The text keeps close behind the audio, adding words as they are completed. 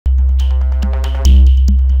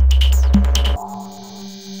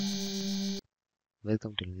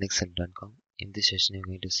Welcome to linuxhelp.com. In this session, you're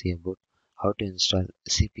going to see about how to install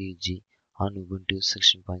CPUG on Ubuntu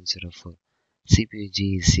 16.04.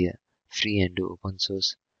 CPUG is a free and open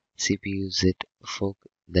source CPU-Z fork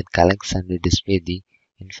that collects and displays the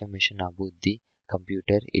information about the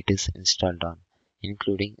computer it is installed on,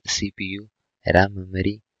 including CPU, RAM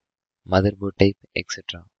memory, motherboard type,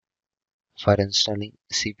 etc. For installing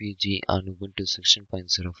CPUG on Ubuntu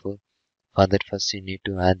 16.04, for that first you need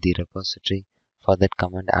to add the repository. For that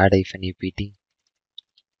command add-apt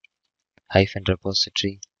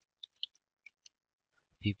repository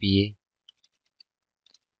ppa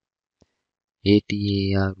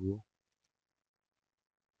ataro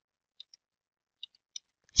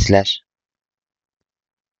slash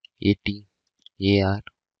atar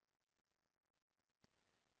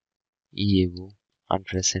eavo and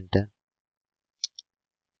press enter.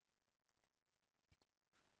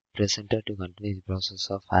 Press enter to continue the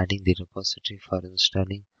process of adding the repository for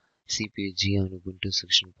installing CPUG on Ubuntu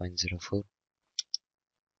 16.04.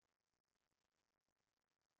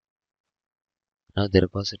 Now the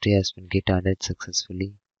repository has been added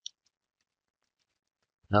successfully.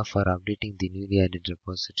 Now for updating the newly added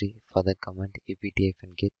repository, for the command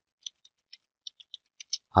apt-get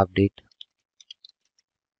update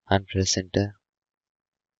and press enter.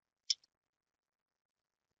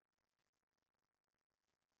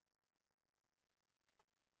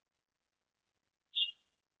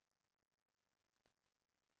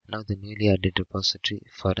 Now the newly added repository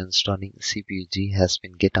for installing CPUG has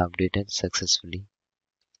been updated successfully.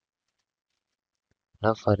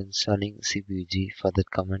 Now for installing CPUG, for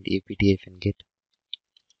that command apt-get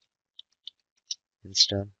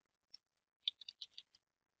install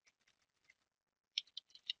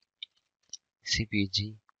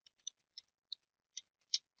CPUG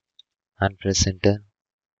and press enter.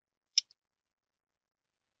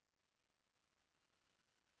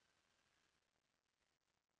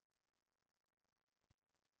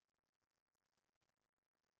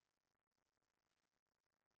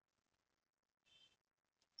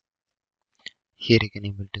 Here you can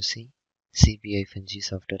able to see cp-g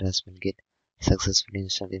software has been successfully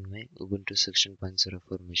installed in my Ubuntu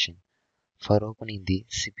 16.04 machine. For opening the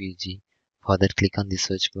CPUG, for that click on the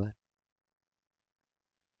search bar.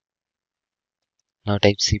 Now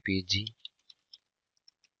type CPUG.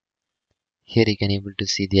 Here you can able to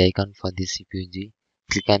see the icon for the CPUG.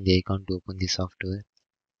 Click on the icon to open the software.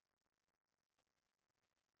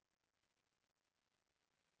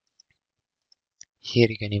 Here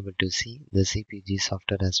you can able to see the CPG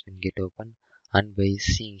software has been open, and by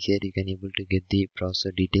seeing here you can able to get the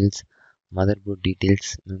processor details, motherboard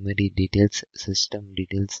details, memory details, system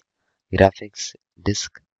details, graphics,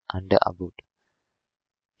 disk, and about.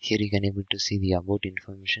 Here you can able to see the about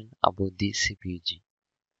information about the CPUG.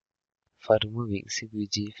 For removing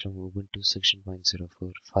CPUG from Ubuntu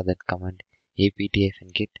 16.04, for that command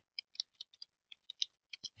apt-get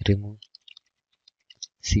remove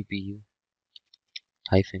CPU-g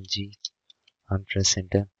and press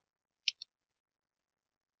enter.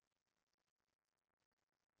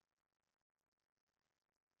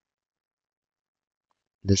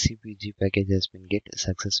 The CPG package has been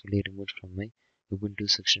successfully removed from my Ubuntu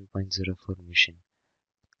 16.04 machine.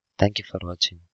 Thank you for watching.